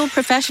with skilled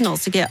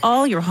professionals to get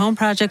all your home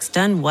projects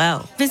done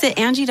well. Visit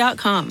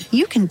Angie.com.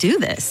 You can do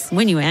this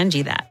when you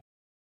Angie that.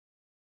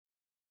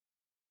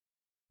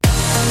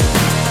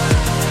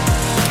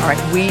 All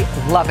right, we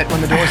love it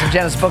when the doors of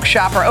Jenna's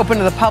Bookshop are open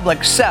to the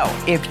public. So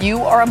if you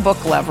are a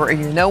book lover or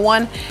you know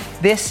one,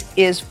 this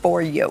is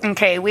for you.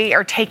 Okay, we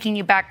are taking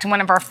you back to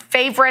one of our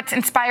favorites,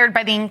 inspired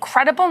by the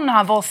incredible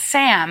novel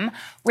Sam,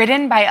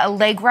 written by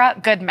Allegra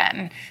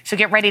Goodman. So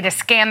get ready to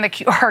scan the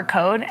QR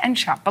code and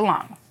shop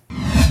along.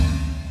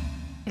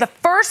 The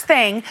first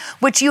thing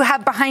which you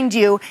have behind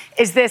you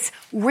is this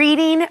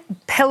reading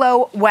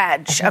pillow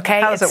wedge,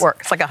 okay? How does it work?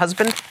 It's like a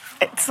husband?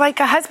 It's like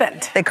a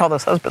husband. They call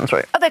those husbands,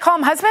 right? Oh, they call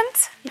them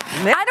husbands?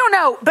 I don't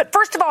know. But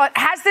first of all, it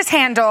has this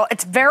handle.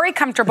 It's very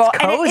comfortable.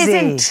 It's and it is cozy.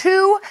 in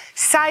two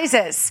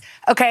sizes,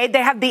 okay?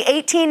 They have the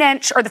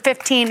 18-inch or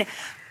the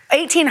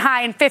 18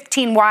 high and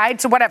 15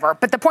 wide, so whatever.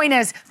 But the point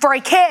is, for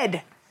a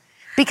kid,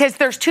 because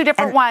there's two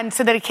different ones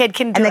so that a kid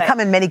can do it. And they come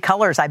in many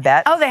colors, I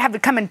bet. Oh, they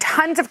come in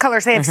tons of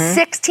colors. They have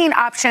 16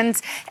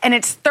 options, and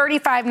it's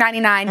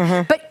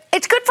 $35.99. But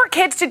it's good for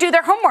kids to do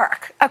their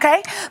homework,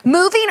 okay?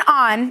 Moving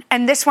on,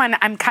 and this one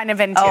I'm kind of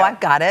into. Oh,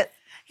 I've got it.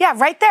 Yeah,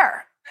 right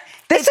there.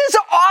 This is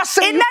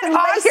awesome. Isn't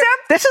that awesome?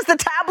 This is the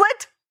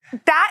tablet?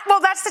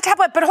 That's the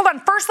tablet. But hold on.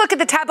 First, look at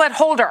the tablet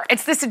holder.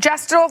 It's this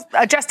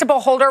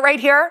adjustable holder right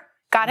here.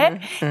 Got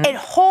it? It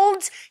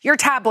holds your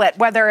tablet,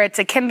 whether it's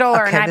a Kindle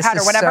or an iPad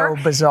or whatever.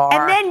 So bizarre.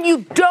 And then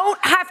you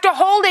don't have to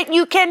hold it.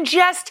 You can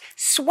just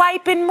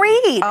swipe and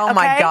read. Oh,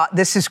 my God.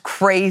 This is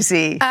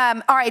crazy.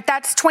 All right.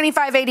 That's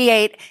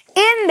 $25.88.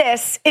 In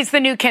this is the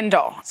new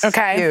Kindle.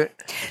 Okay. Cute.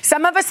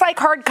 Some of us like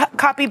hard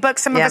copy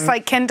books. Some of us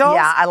like Kindles.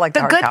 Yeah, I like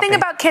the hard good copy. thing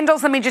about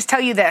Kindles, let me just tell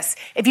you this.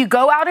 If you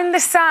go out in the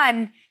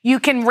sun, you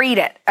can read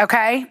it,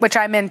 okay? Which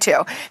I'm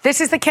into.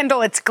 This is the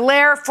Kindle. It's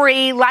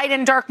glare-free, light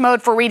and dark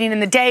mode for reading in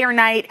the day or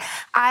night.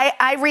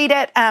 I read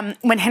it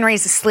when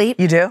Henry's asleep.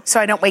 You do? So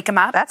I don't wake him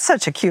up. That's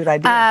such a cute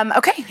idea.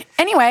 Okay.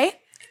 Anyway,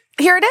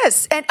 here it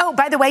is. And oh,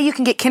 by the way, you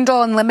can get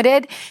Kindle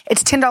Unlimited.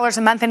 It's $10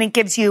 a month, and it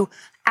gives you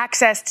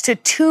access to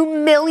 2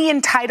 million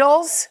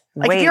titles.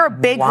 Like, if you're a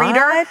big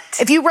reader,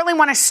 if you really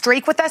want to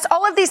streak with us,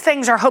 all of these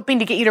things are hoping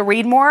to get you to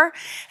read more,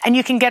 and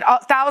you can get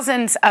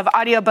thousands of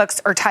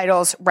audiobooks or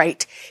titles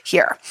right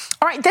here.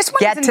 All right, this one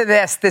Get to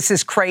this. This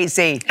is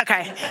crazy.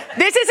 Okay.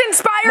 This is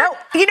inspired. No.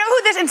 You know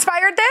who this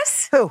inspired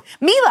this? Who?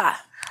 Mila.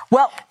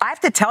 Well, I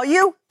have to tell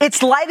you,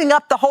 it's lighting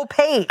up the whole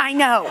page. I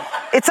know.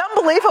 It's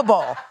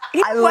unbelievable.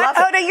 I love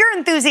it. Oh, no, you're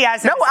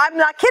enthusiasm. No, I'm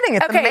not kidding.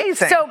 It's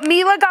amazing. So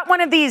Mila got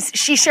one of these.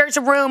 She shares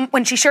a room.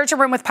 When she shares a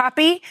room with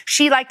Poppy,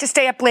 she liked to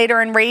stay up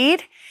later and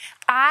read.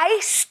 I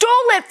stole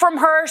it from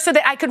her so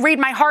that I could read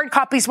my hard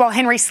copies while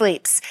Henry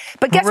sleeps.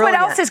 But guess what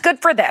else is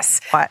good for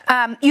this? What?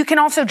 You can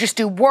also just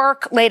do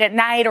work late at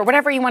night or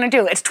whatever you want to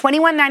do. It's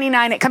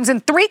 $21.99. It comes in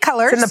 3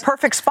 colors. It's in the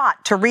perfect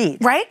spot to read.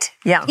 Right?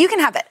 Yeah. You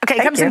can have it. Okay,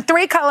 it comes in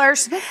 3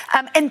 colors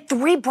and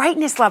 3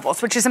 brightness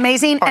levels, which is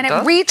amazing. And it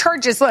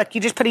recharges. Look,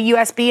 you just put a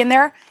USB in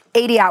there.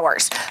 80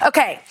 hours.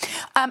 Okay.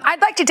 I'd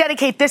like to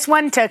dedicate this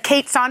one to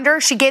Kate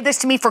Saunders. She gave this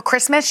to me for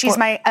Christmas. She's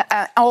my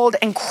old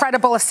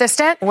incredible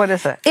assistant. What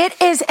is it? It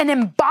is an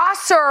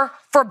embosser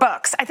for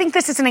books. I think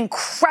this is an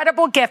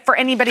incredible gift for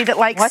anybody that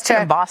likes to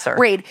an embosser?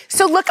 read.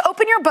 So look,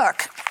 open your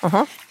book.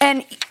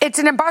 And it's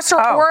an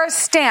embosser or a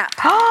stamp.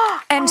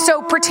 And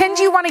so pretend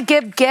you want to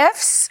give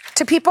gifts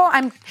to people.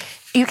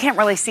 You can't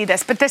really see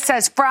this, but this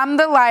says from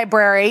the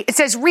library. It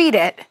says read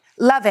it,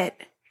 love it,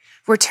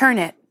 return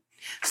it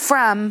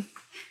from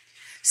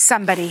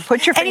somebody.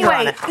 Put your finger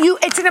on it.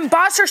 It's an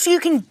embosser so you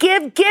can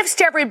give gifts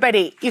to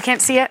everybody. You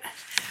can't see it?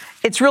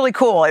 It's really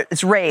cool.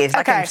 It's raised.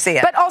 I can see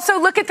it. But also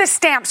look at the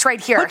stamps right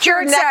here. Put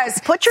your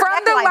says, put your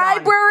from the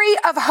Library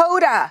of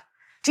Hoda.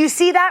 Do you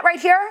see that right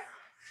here?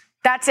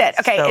 That's it.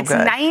 Okay, So it's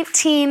good.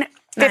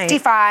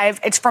 $19.55.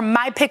 It's from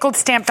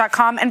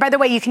mypickledstamp.com. And by the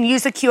way, you can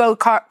use the QR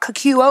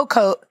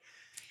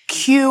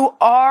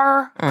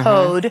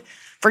code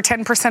for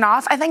 10%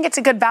 off. I think it's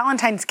a good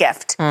Valentine's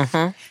gift.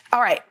 All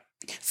right.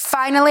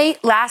 Finally,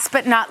 last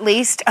but not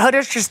least,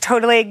 Hoda's just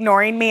totally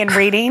ignoring me and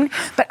reading,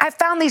 but I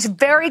found these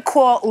very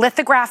cool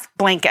lithograph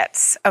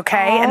blankets,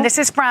 okay? And this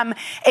is from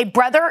a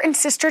brother and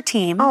sister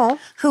team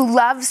who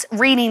loves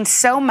reading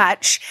so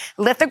much,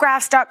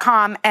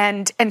 lithographs.com,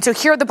 and so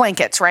here are the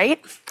blankets,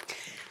 right?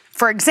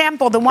 For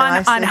example, the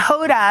one on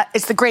Hoda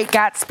is The Great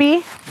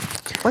Gatsby.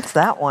 What's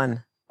that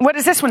one? What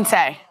does this one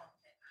say?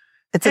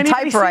 It's a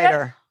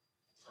typewriter.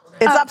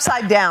 It's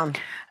upside down.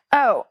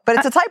 Oh. But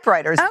it's a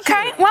typewriter. It's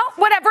okay, cute. well,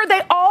 whatever.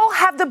 They all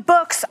have the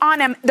books on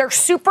them. They're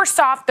super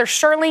soft. They're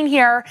Shirlene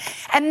here.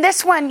 And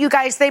this one, you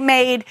guys, they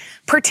made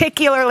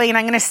particularly, and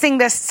I'm going to send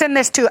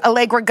this to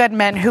Allegra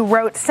Goodman, who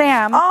wrote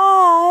Sam.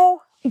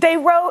 Oh. They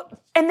wrote,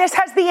 and this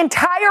has the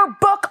entire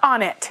book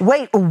on it.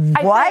 Wait,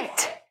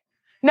 what?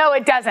 No,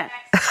 it doesn't.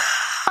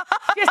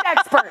 Just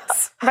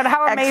experts. But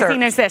how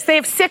amazing is this? They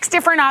have 6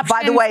 different options.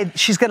 By the way,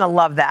 she's going to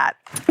love that.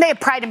 They have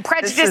Pride and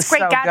Prejudice,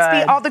 Great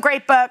Gatsby, good. all the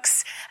great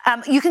books.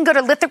 You can go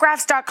to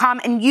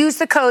lithographs.com and use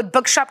the code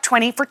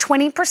bookshop20 for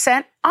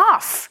 20%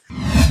 off.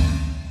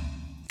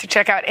 To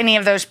check out any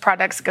of those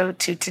products, go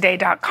to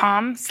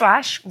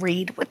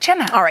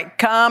today.com/readwithjenna. All right,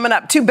 coming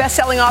up, 2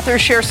 best-selling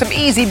authors share some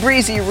easy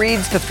breezy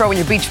reads to throw in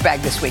your beach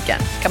bag this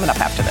weekend. Coming up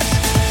after this.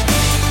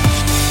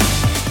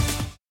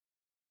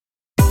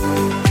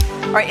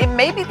 All right, it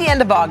may be the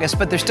end of August,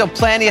 but there's still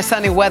plenty of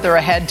sunny weather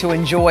ahead to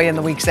enjoy in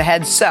the weeks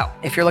ahead. So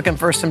if you're looking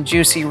for some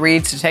juicy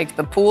reads to take to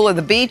the pool or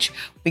the beach,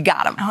 we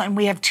got them. Oh, and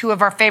we have 2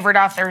 of our favorite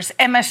authors.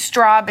 Emma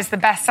Straub is the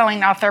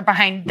best-selling author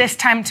behind This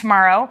Time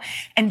Tomorrow.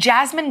 And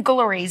Jasmine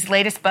Guillory's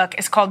latest book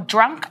is called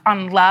Drunk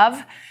on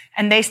Love.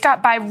 And they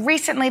stopped by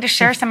recently to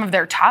share some of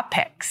their top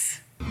picks.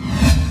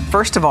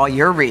 First of all,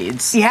 your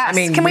reads. Yes. I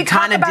mean, Can we talk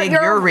kind of about dig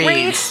your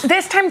reads.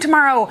 This Time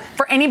Tomorrow,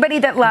 for anybody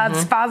that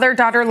loves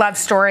father-daughter love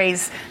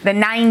stories, the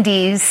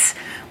 90s,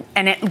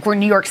 and we're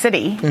New York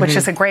City, which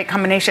is a great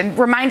combination.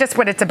 Remind us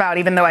what it's about,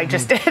 even though I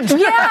just did.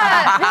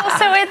 Yeah, well,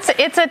 so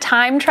it's a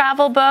time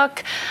travel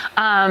book,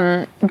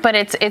 but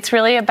it's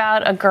really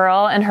about a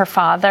girl and her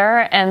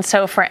father. And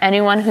so for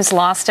anyone who's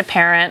lost a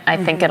parent,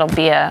 I think it'll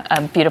be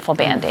a beautiful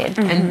Band-Aid.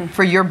 And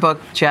for your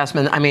book,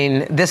 Jasmine, I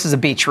mean, this is a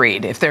beach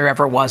read, if there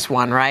ever was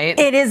one, right?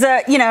 It is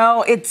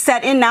it's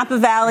set in Napa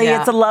Valley. Yeah.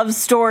 It's a love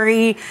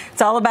story.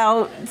 It's all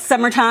about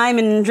summertime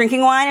and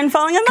drinking wine and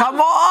falling in love. Come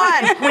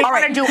on. We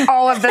want to do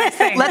all of those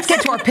things. Let's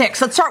get to our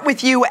picks. Let's start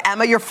with you,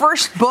 Emma. Your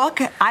first book,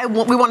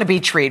 we want a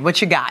beach read. What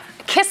you got?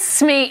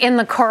 Kiss Me in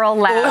the Coral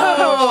Lounge.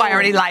 Oh, I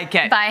already like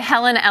it. By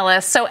Helen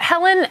Ellis. So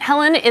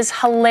Helen is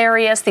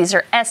hilarious. These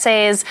are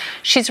essays.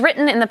 She's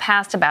written in the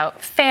past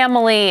about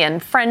family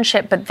and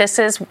friendship, but this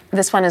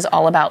one is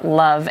all about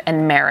love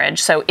and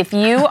marriage. So if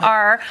you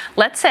are,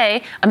 let's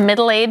say, a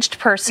middle-aged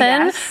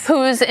person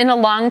who's in a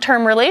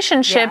long-term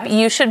relationship,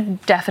 you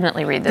should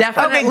definitely read this book.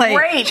 Definitely.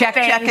 Great. Check,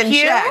 Thank and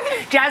you. check.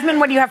 Jasmine,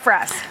 what do you have for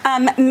us?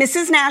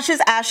 Mrs.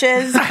 Nash's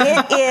Ashes.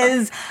 It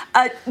is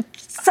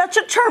such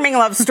a charming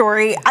love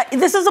story.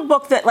 This is a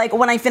book that, like,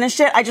 when I finished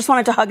it, I just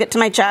wanted to hug it to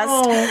my chest.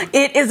 Oh.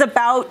 It is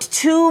about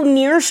 2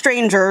 near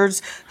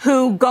strangers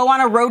who go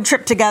on a road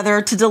trip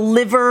together to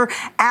deliver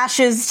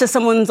ashes to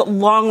someone's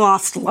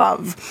long-lost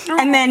love. Oh.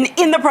 And then,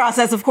 in the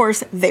process, of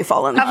course, they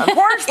fall in love. Of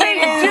course they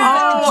do.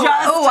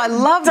 I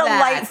love that.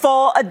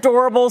 Delightful,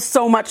 adorable,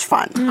 so much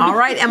fun. All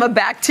right, Emma,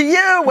 back to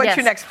you. What's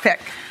your next pick?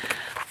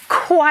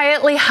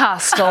 Quietly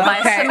Hostile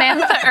by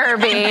Samantha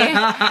Irby.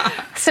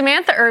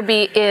 Samantha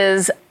Irby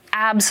is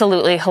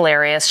absolutely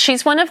hilarious.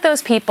 She's one of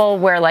those people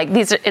where, like,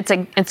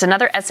 it's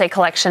another essay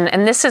collection,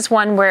 and this is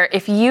one where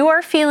if you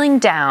are feeling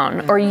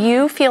down or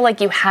you feel like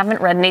you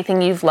haven't read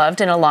anything you've loved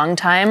in a long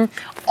time,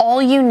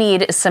 all you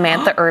need is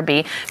Samantha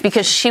Irby,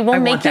 because she will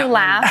make you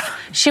laugh.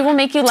 She will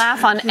make you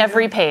laugh on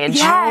every page.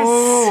 Yes.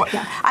 Oh,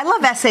 I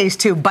love essays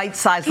too,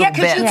 bite-sized little bits.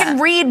 Yeah, because you can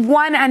read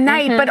one a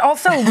night, but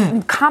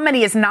also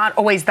comedy is not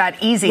always that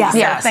easy. Yes. So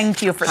Yes.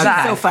 thank you for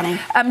that. So funny.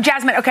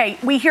 Jasmine, okay,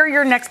 we hear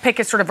your next pick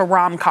is sort of a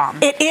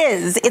rom-com. It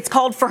is. It's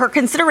called For Her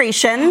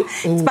Consideration.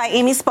 It's by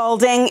Amy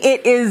Spalding.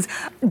 It is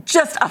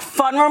just a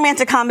fun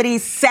romantic comedy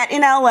set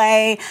in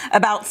LA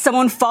about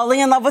someone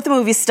falling in love with a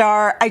movie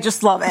star. I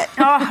just love it.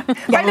 Oh,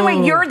 by the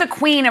way, you're the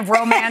queen of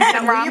romance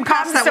and Will you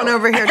pass rom-coms. that one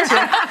over here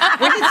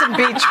too? We need some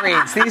beach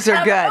reads. These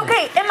are good.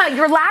 Okay, Emma,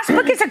 your last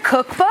book is a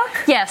cookbook?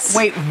 Yes.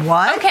 Wait,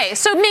 what? Okay,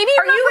 so maybe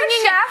you're not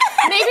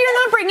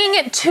bringing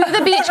it to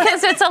the beach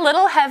because it's a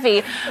little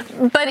heavy,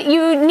 but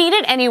you need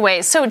it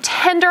anyway. So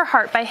Tender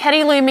Heart by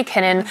Hetty Lou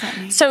McKinnon.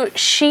 So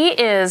she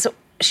is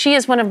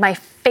one of my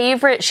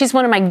favorite. She's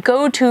one of my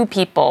go-to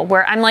people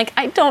where I'm like,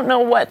 I don't know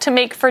what to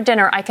make for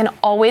dinner. I can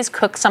always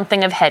cook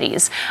something of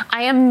Hetty's.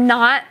 I am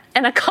not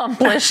an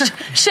accomplished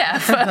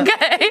chef,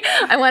 okay?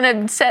 I want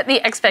to set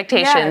the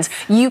expectations.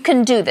 Yes. You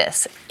can do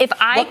this.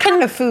 What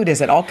kind of food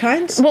is it? All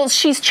kinds? Well,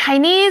 she's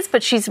Chinese,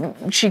 but she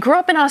grew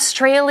up in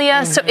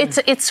Australia, so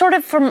it's sort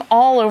of from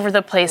all over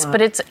the place.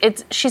 But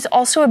she's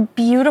also a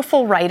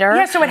beautiful writer.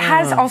 Yeah, so it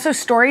has also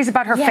stories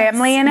about her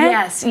family in it.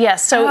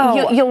 Yes.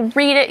 So you'll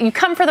read it. You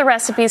come for the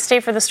recipes, stay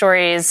for the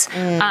stories.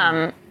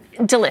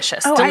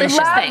 Delicious I love things.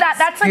 that.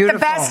 That's like Beautiful.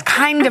 the best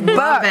kind of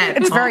book.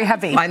 It's very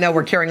heavy. I know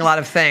we're carrying a lot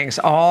of things.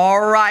 All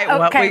right,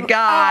 what we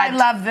got? I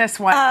love this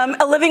one.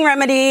 A Living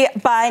Remedy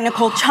by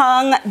Nicole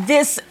Chung.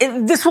 This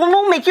one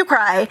will make you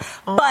cry,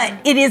 but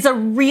it is a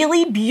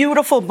really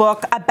beautiful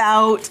book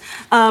about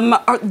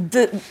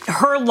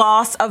her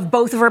loss of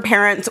both of her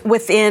parents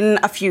within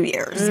a few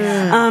years.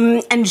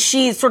 And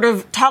she sort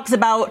of talks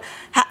about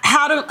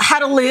how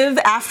to live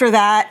after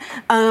that,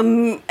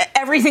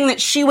 everything that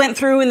she went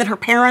through and that her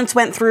parents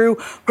went through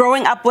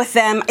growing up with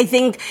them. I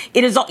think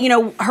it is,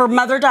 her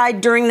mother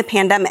died during the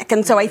pandemic.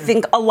 And so I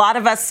think a lot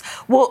of us,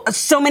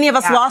 so many of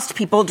us lost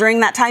people during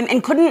that time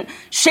and couldn't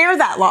share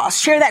that loss,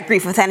 share that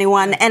grief with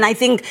anyone. And I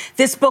think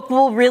this book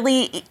will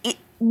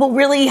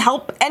really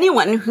help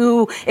anyone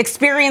who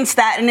experienced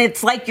that, and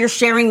it's like you're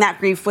sharing that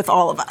grief with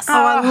all of us. Oh,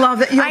 I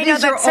love it. I know,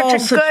 that's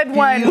such a good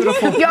one.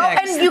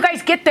 And you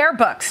guys get their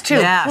books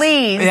too,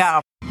 please.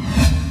 Yeah.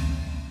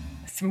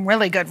 Some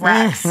really good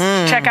recs.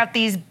 Check out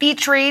these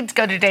beach reads.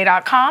 Go to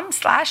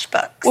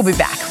today.com/books. We'll be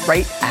back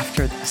right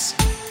after this.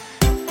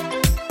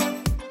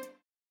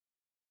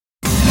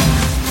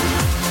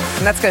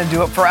 And that's going to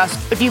do it for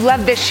us. If you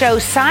love this show,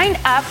 sign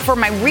up for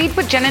my Read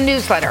with Jenna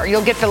newsletter.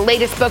 You'll get the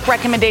latest book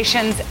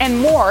recommendations and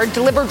more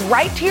delivered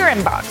right to your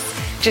inbox.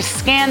 Just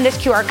scan this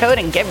QR code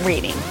and get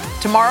reading.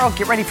 Tomorrow,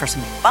 get ready for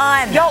some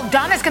fun. Yo,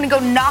 Donna's going to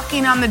go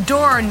knocking on the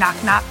door, knock,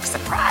 knock,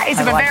 surprise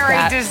of a very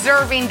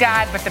deserving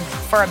dad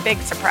for a big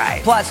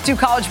surprise. Plus, 2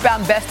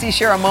 college-bound besties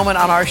share a moment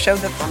on our show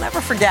that they'll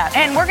never forget.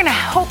 And we're going to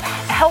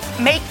help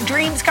make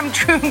dreams come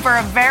true for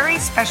a very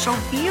special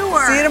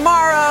viewer. See you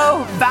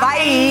tomorrow.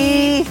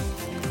 Bye.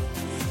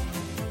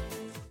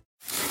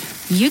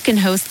 You can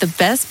host the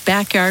best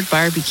backyard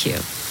barbecue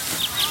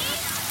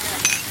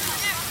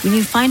when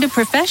you find a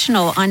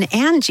professional on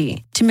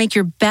Angie to make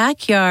your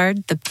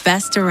backyard the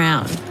best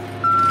around.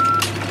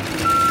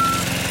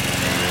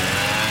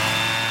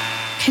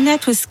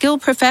 Connect with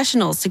skilled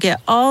professionals to get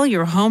all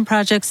your home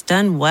projects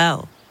done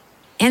well.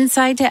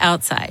 Inside to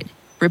outside,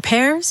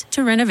 repairs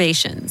to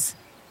renovations.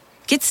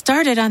 Get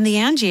started on the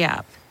Angie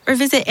app or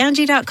visit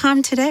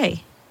Angie.com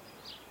today.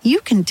 You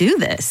can do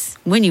this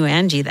when you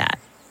Angie that.